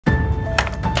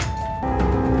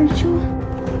Are you sure?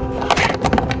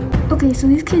 Okay, so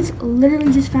these kids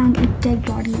literally just found a dead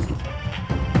body.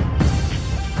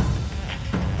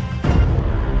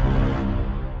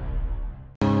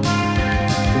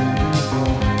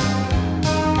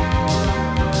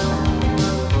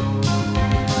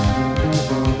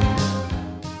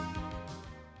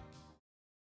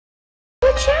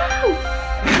 Watch out!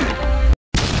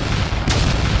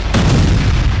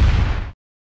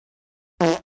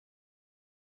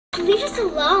 Leave us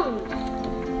alone.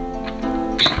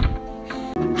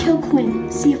 Kill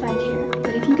Quinn, see if I care.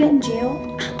 But if you get in jail,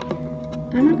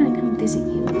 I'm not gonna come visit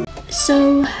you.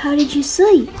 So, how did you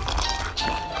sleep?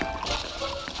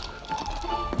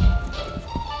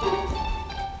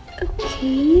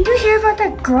 Okay. Did you hear about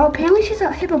that girl? Apparently she's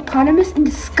a hippopotamus in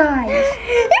disguise.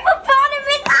 Hippopotamus!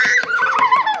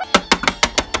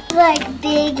 Like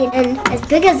big and as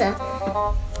big as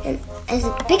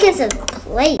a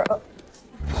plate.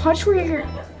 Watch where your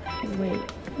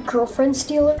girlfriend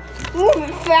stealer. Move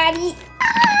it, fatty.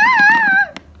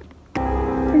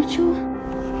 Rachel,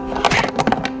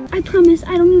 I promise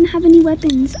I don't even have any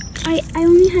weapons. I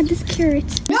only had this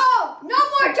carrot. No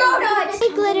more donuts. Hey,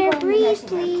 Glitter, breathe,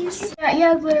 please.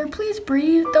 Yeah, Glitter, please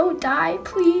breathe. Don't die,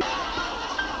 please.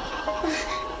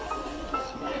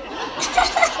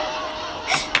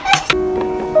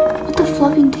 What the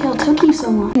fluffing tail took you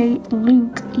so long? Hey,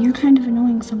 Luke, you're kind of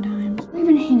annoying sometimes. You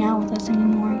don't even hang out with us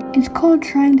anymore. It's called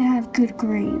trying to have good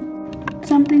grades.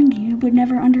 Something you would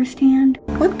never understand.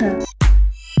 What the?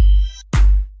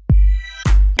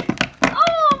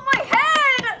 Oh, my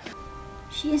head!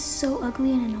 She is so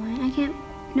ugly and annoying.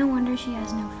 No wonder she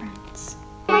has no friends.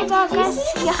 Oh my god, guys.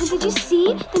 Yeah, did you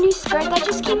see the new skirt that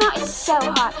just came out? It's so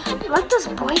hot. I like those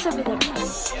boys over there.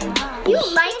 You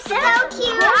like so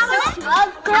cute. I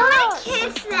want to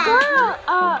kiss them.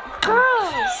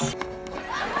 Girls.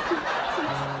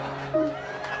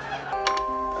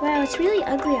 Wow, it's really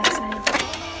ugly outside.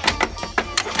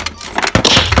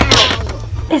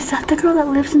 Is that the girl that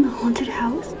lives in the haunted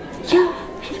house? Yeah,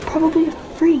 she's probably a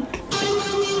freak.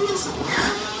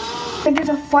 And there's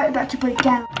a fight about to break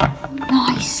down.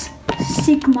 Nice.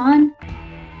 Sigmund.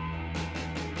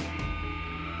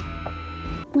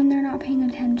 When they're not paying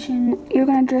attention, you're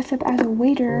gonna dress up as a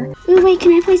waiter. Ooh, wait,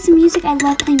 can I play some music? I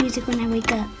love playing music when I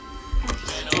wake up.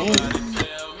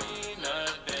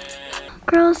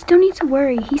 Girls, don't need to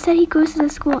worry. He said he goes to the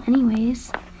school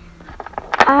anyways.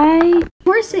 Of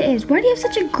course it is. Why do you have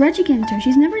such a grudge against her?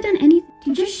 She's never done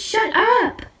anything. Just shut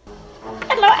up.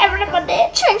 Hello,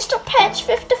 everybody. Change to page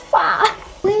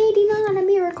 55. Waiting on a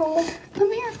miracle. A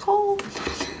miracle.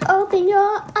 Open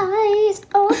your eyes.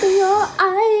 Open your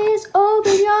eyes.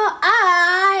 Open your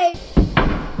eyes.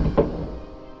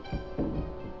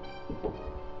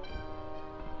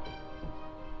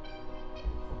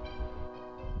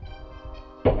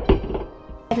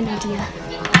 I have an idea.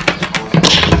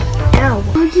 Ow.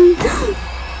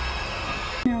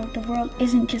 No, the world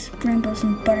isn't just rainbows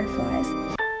and butterflies.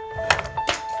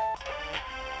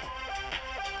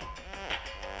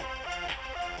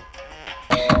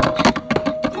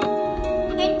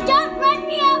 And don't run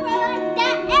me over like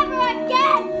that ever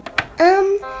again.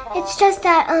 It's just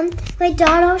that, my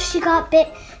daughter, she got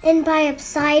bitten by a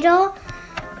spider.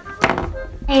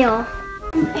 Ew.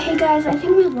 Hey guys, I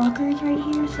think my locker is right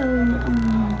here, so,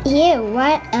 Ew,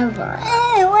 whatever.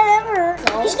 Whatever.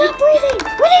 He's not breathing.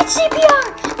 We need CPR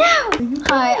now.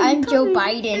 Hi, I'm Joe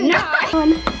Biden.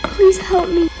 Please help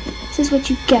me. This is what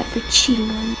you get for cheating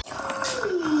on me.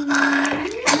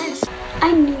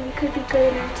 I knew you could be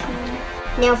good in our team.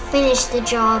 Now finish the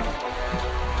job.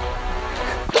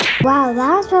 Wow,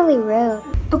 that was really rude.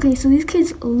 Okay, so these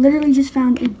kids literally just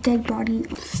found a dead body.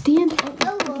 Stand up.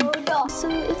 So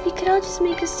if we could all just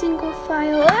make a single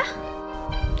file.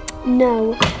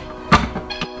 No.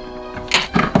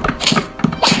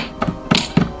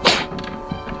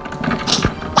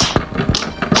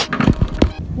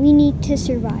 We need to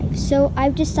survive, so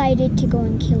I've decided to go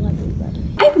and kill everybody.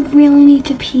 I really need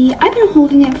to pee. I've been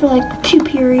holding it for like 2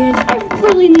 periods. I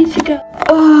really need to go.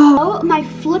 Oh, my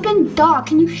flippin' dog.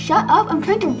 Can you shut up? I'm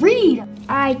trying to read.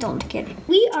 I don't get it.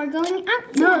 We are going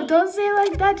out No, tonight. don't say it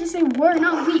like that. Just say we're,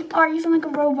 not we are. You sound like a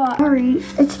robot. Sorry.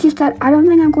 It's just that I don't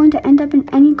think I'm going to end up in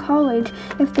any college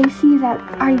if they see that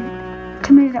I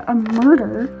committed a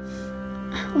murder.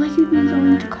 Well, I could be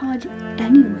going to college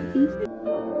anyways.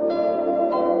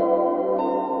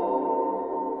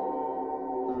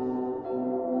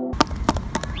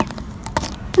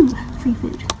 Ooh, free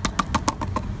food.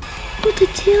 What the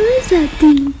tail is that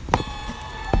thing?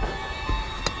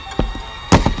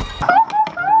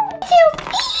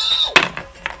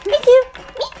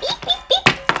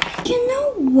 You know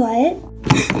What?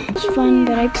 It's fun,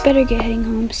 but I better get heading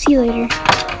home. See you later.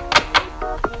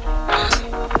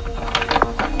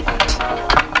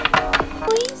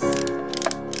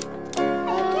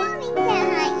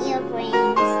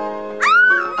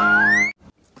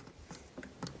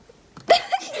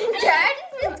 Dad,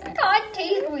 this cod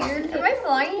tastes weird. Am I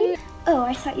flying? Oh,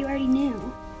 I thought you already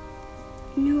knew.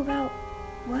 Knew about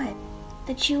what?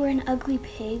 That you were an ugly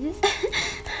pig?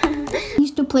 I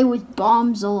used to play with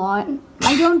bombs a lot.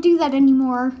 I don't do that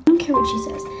anymore. I don't care what she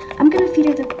says. I'm gonna feed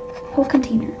her the whole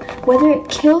container, whether it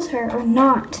kills her or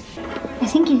not. I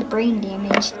think he's brain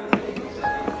damaged.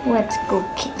 Let's go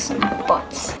kick some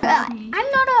butts.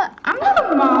 I'm not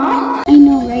a mom. I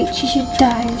know, right? She should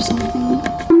die or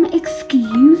something.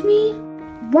 Excuse me?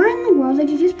 Why in the world did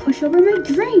you just push over my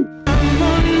drink?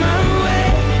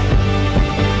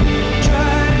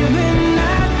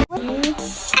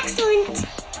 Excellent.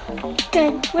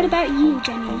 Good. What about you,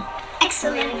 Jenny?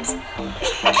 Excellent.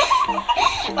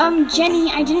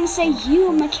 Jenny, I didn't say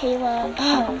you, Michaela.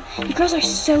 Oh, you girls are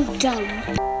so dumb.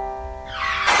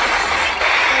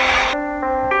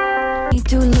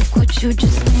 Look what you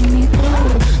just made me do.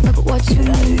 Look what you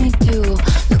made me do.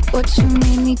 Look what you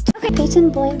made me do. Okay, Peyton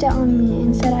blamed it on me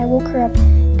and said I woke her up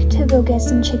to go get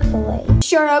some Chick-fil-A.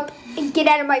 Shut up and get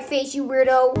out of my face, you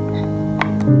weirdo.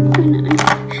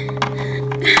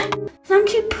 I'm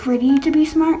too pretty to be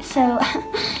smart, so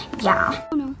yeah.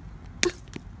 Oh no.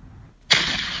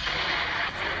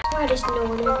 Why does no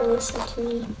one ever listen to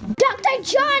me? Dr.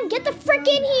 John, get the frick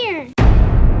in here!